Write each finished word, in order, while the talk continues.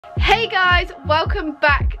Hey guys, welcome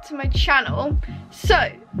back to my channel. So,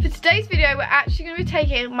 for today's video, we're actually going to be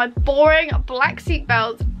taking my boring black seat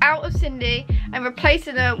belts out of Cindy and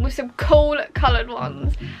replacing them with some cool coloured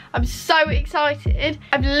ones. I'm so excited.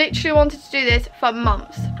 I've literally wanted to do this for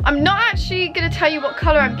months. I'm not actually going to tell you what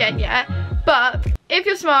colour I'm getting yet, but if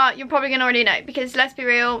you're smart, you're probably going to already know, because let's be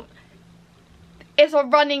real, it's a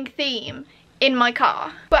running theme in my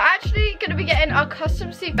car. We're actually going to be getting our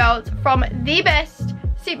custom seat belts from the best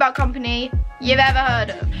seatbelt company you've ever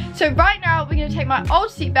heard of. So right now we're going to take my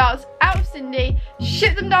old seatbelts out of Cindy,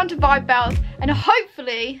 ship them down to Vibe Belts, and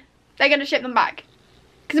hopefully they're going to ship them back.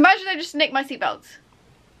 Because imagine they just nick my seatbelts.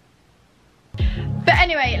 But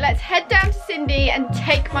anyway, let's head down to Cindy and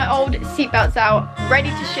take my old seatbelts out,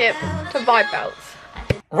 ready to ship to Vibe Belts.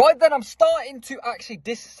 Right then, I'm starting to actually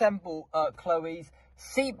disassemble Chloe's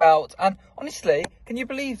seatbelt, and honestly, can you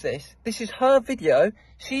believe this? This is her video,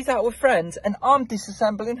 she's out with friends, and I'm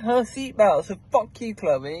disassembling her seatbelt, so fuck you,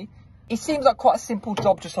 Chloe. It seems like quite a simple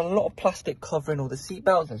job, just a lot of plastic covering all the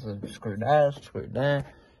seatbelts. There's a screw there, screw there,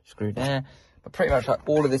 screw there, but pretty much like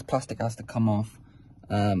all of this plastic has to come off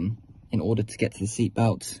in order to get to the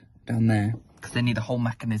seatbelts down there, because they need a whole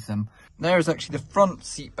mechanism. There is actually the front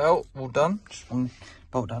seatbelt all done, just one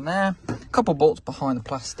bolt down there, a couple bolts behind the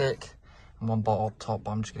plastic, and one bolt up top, but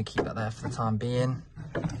I'm just going to keep that there for the time being.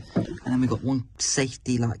 And then we've got one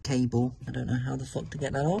safety like cable. I don't know how the fuck to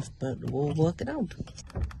get that off, but we'll work it out.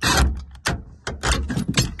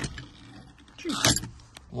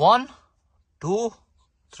 1, 2,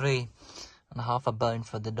 3, and half a bone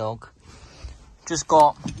for the dog. Just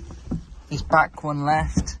got this back one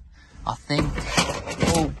left, I think.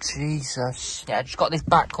 Oh Jesus! Yeah, I just got this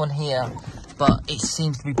back one here, but it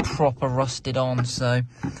seems to be proper rusted on, so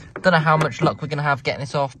don't know how much luck we're gonna have getting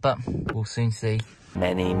this off, but we'll soon see.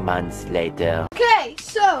 Many months later. Okay,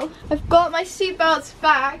 so I've got my seatbelts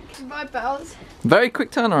back, my belts. Very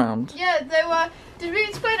quick turnaround. Yeah, they were. Did we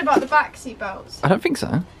explain about the back seatbelts? I don't think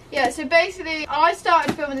so. Yeah, so basically, I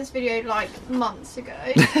started filming this video like months ago.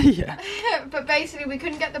 Yeah. But basically, we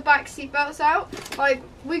couldn't get the back seatbelts out. Like,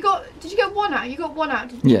 we got. Did you get one out? You got one out,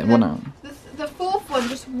 didn't you? Yeah, one out. The fourth one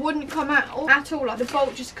just wouldn't come out at all. Like, the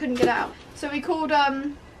bolt just couldn't get out. So we called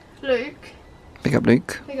Luke. Pick up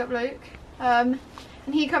Luke. Pick up Luke. And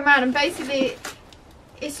he come around, and basically,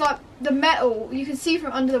 it's like the metal. You can see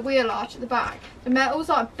from under the wheel arch at the back. The metal's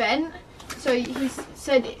like bent. So he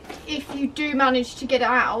said if you do manage to get it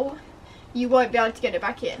out, you won't be able to get it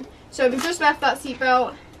back in. So we've just left that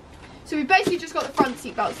seatbelt. So we basically just got the front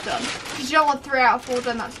seatbelts done. Because you don't want 3 out of 4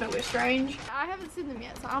 done, that's a little bit strange. I haven't seen them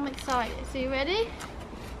yet, so I'm excited. So you ready?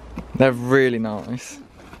 They're really nice.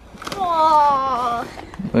 Oh,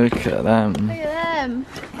 Look at them. look at them.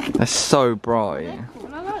 They're so bright. They're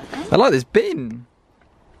cool, I like them. I like this bin.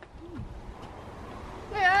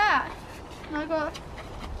 Look at that. And I got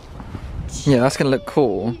Yeah, that's gonna look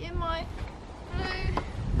cool. in my blue.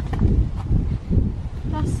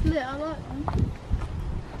 That's lit, I like them.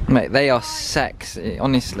 Mate, they are sexy,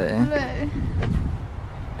 honestly. Blue.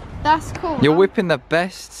 That's cool. You're whipping the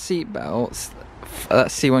best seatbelts that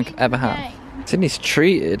C1 could ever have. Sydney's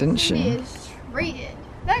treated, isn't she? She is treated.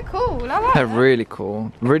 They're cool, I like They're them. really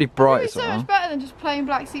cool. Really bright as so well. much better than just plain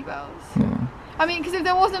black seatbelts. Yeah. I mean, because if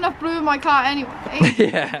there wasn't enough blue in my car anyway.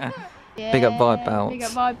 Yeah. Big up Vibe Belts. Big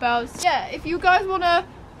up Vibe Belts. Yeah, if you guys want to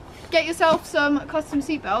get yourself some custom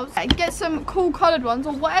seatbelts, get some cool coloured ones,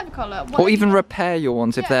 or whatever colour. Or even repair your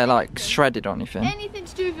ones if Yeah, they're like anything. shredded or anything. Anything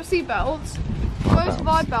to do with your seatbelts, go to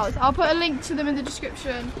Vibe Belts. I'll put a link to them in the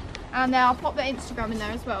description, and then I'll pop their Instagram in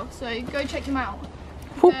there as well. So go check them out.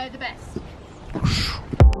 Whoop. They're the best.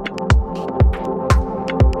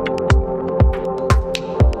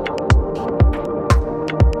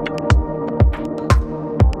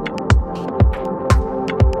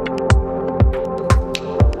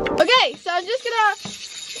 Okay, so I'm just gonna.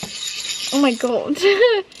 Oh my god.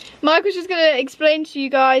 Michael's just gonna explain to you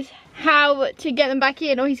guys how to get them back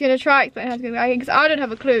in, or he's gonna try explain how to get them back in, because I don't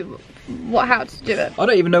have a clue how to do it. I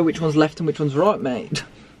don't even know which one's left and which one's right, mate.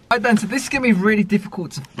 Right then, so this is gonna be really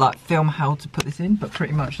difficult to like film how to put this in, but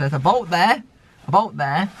pretty much there's a bolt there,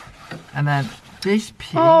 and then this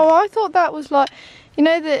pin. Oh, I thought that was like, you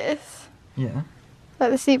know this? Yeah. Like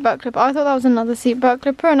the seatbelt clipper. I thought that was another seatbelt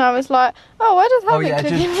clipper, and I was like, oh, where does that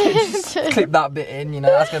just clip that bit in, you know,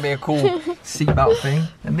 that's gonna be a cool seatbelt thing.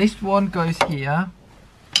 And this one goes here,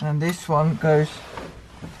 and this one goes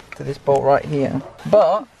to this bolt right here.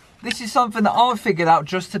 But this is something that I figured out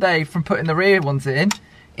just today from putting the rear ones in,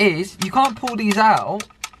 is you can't pull these out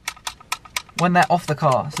when they're off the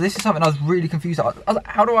car. So this is something I was really confused about. I was like,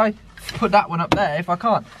 how do I put that one up there if I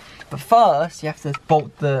can't? But first, you have to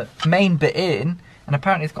bolt the main bit in, and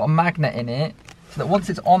apparently it's got a magnet in it, so that once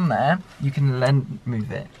it's on there, you can then move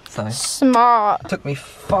it. So smart. It took me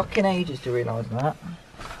fucking ages to realise that.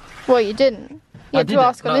 Well, you didn't. You had to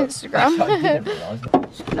ask on Instagram. I didn't realise that.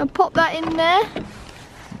 Just gonna pop that in there.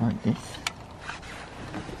 Like this.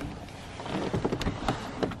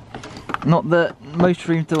 Not the most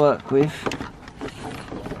room to work with.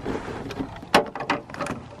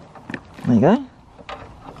 There you go.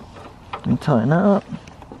 Let me tighten that up.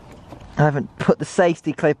 I haven't put the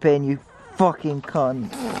safety clip in, you fucking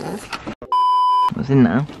cunt. What's in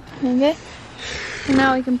now? There you go. And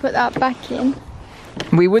now we can put that back in.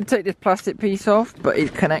 We would take this plastic piece off, but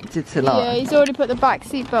it's connected to like... Yeah, he's already put the back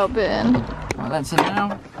seatbelt bit in. Right then, so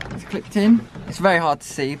now it's clipped in. It's very hard to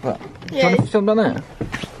see, but... Yeah, do you want to film down there?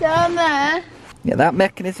 Down there. Yeah, that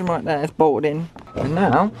mechanism right there is bolted in. And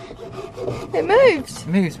now... It moves. It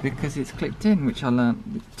moves because it's clipped in, which I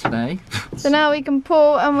learned today. So now we can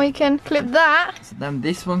pull and we can clip that. So then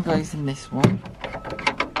this one goes in this one.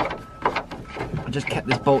 I just kept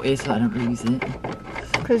this bolt here so I don't lose it.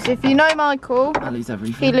 Because if you know Michael, I lose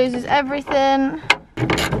everything. he loses everything.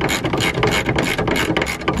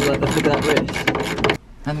 Look at that wrist.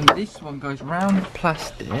 And this one goes round the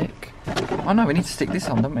plastic. Oh no, we need to stick this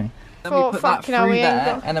on, don't we? Then we put that through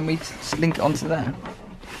there, and then we link it onto there.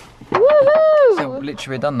 Woohoo! So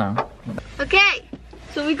literally we're done now. Okay,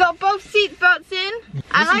 so we got both seat belts in.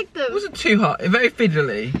 I like them. It wasn't too hot, very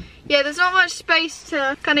fiddly. Yeah, there's not much space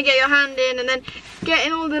to kind of get your hand in and then get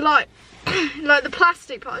in all the like the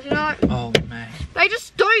plastic parts, you know? Oh man. They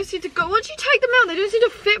just don't seem to go, once you take them out, they don't seem to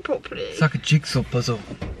fit properly. It's like a jigsaw puzzle.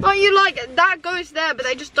 Like you like, that goes there, but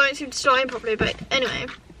they just don't seem to slide in properly, but anyway.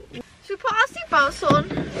 So we put our seatbelts on.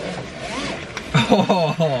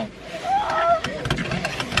 Oh.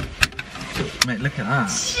 Mate, look at that.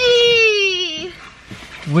 Gee!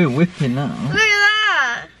 We're whipping now. Look at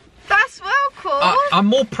that. That's well cool. I'm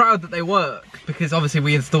more proud that they work, because obviously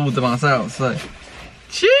we installed them ourselves, so.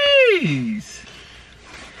 Jeez!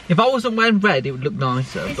 If I wasn't wearing red, it would look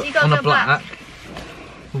nicer, Yes, but you got on a the black.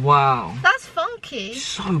 Wow. That's funky.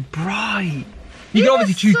 So bright. You can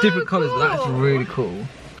obviously choose different colours, but that's really cool.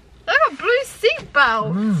 They got blue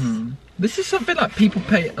seatbelts. This is something like people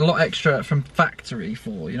pay a lot extra from factory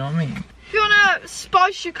for, you know what I mean? If you want to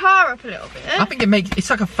spice your car up a little bit. I think it's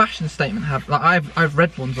like a fashion statement. I've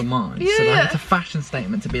read ones on mine, so like, it's a fashion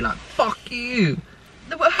statement to be like, fuck you.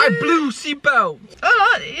 I blue seatbelt.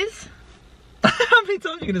 I like these. How many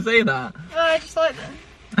times are you gonna say that? I just like them.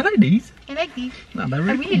 I like these. I like these. No, they're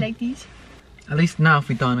really I really cool. like these. At least now, if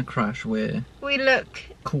we die in a crash, we're We look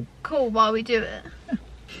cool while we do it. Yeah.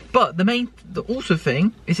 But the also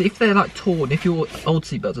thing is if they're like torn, if your old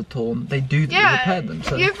seatbelts are torn, they do repair them.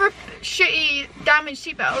 So. You have shitty, damaged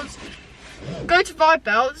seatbelts. Go to Vibe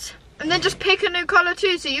Belts and then just pick a new colour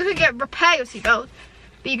too, so you can repair your seatbelt,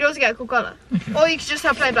 but you can also get a cool colour. Okay. Or you can just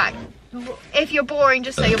have plain black. If you're boring,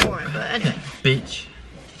 just say you're boring. But anyway, Bitch.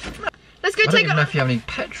 Let's go I don't take even know if you have any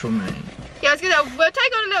petrol, mate. Yeah, let's go. We'll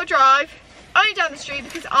take on a little drive, only down the street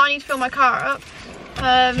because I need to fill my car up. Do you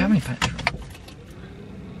have any petrol?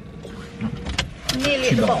 Nearly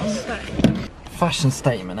at the bottom. So. Fashion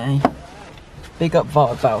statement, eh? Big up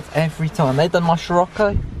Vibe Belts every time. They've done my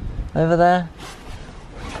Scirocco over there.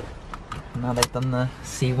 Now they've done the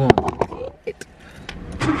C1.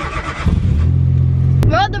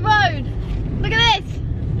 We're on the road. Look at this.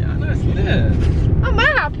 Yeah, I know it's lit. I'm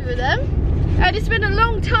well happy with them. And it's been a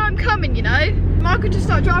long time coming, you know. Michael just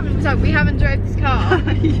started driving and was like, we haven't drove this car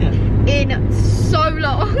in so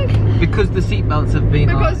long. Because the seatbelts have been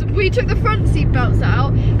because we took the front seatbelts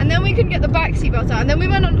out and then we couldn't get the back seatbelts out and then we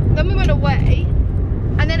went away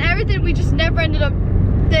and then everything we just never ended up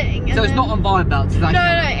doing. And so it's not on Vibe Belts, it's no,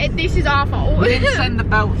 this is our fault. We didn't send the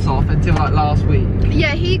belts off until like last week.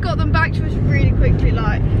 Yeah, he got them back to us really quickly.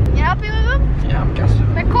 Like, you happy with them? Yeah, I'm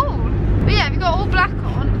guessing. They're cool. But yeah, if you got all black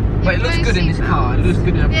on. But it looks good in this car. It looks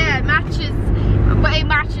good in a yeah, it matches. But it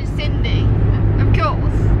matches Cindy. Of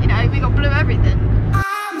course. You know, we got blue everything.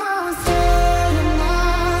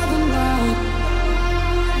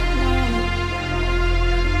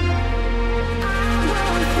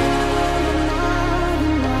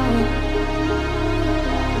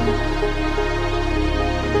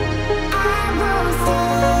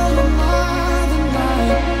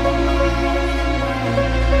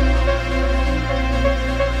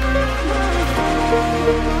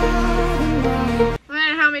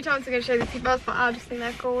 I'm going to show the seatbelts, but I just think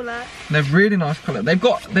they're cool. They're really nice colour. They've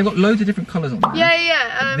got loads of different colours on them.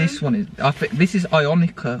 Yeah. This one is, I think this is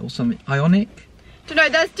Ionica or something. Ionic. Don't know.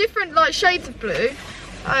 There's different like shades of blue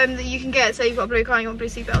that you can get. So you've got a blue car, you want blue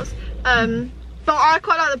seatbelts. But I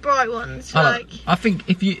quite like the bright ones. Like, I think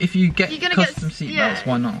if you get you're gonna custom get, seatbelts,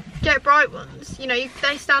 why not? Get bright ones. You know,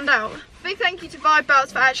 they stand out. Big thank you to Vibe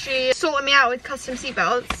Belts for actually sorting me out with custom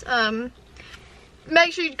seatbelts.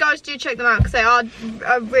 Make sure you guys do check them out because they are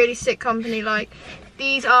a really sick company. Like,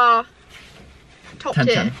 these are top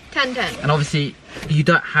tier. 10-10. And obviously, you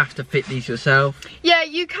don't have to fit these yourself. Yeah,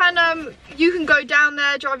 you can go down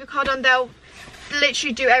there, drive your car down. They'll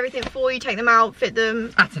literally do everything for you, take them out, fit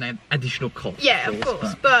them. At an additional cost. Yeah, of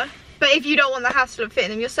course. But if you don't want the hassle of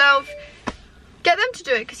fitting them yourself, get them to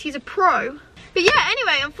do it because he's a pro. But yeah,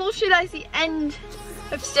 anyway, unfortunately that's the end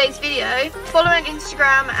of today's video. Follow me on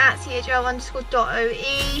Instagram at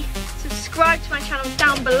 @chl_.oe. Subscribe to my channel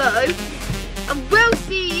down below. And we'll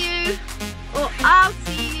see you, or I'll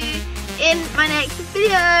see you in my next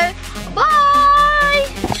video.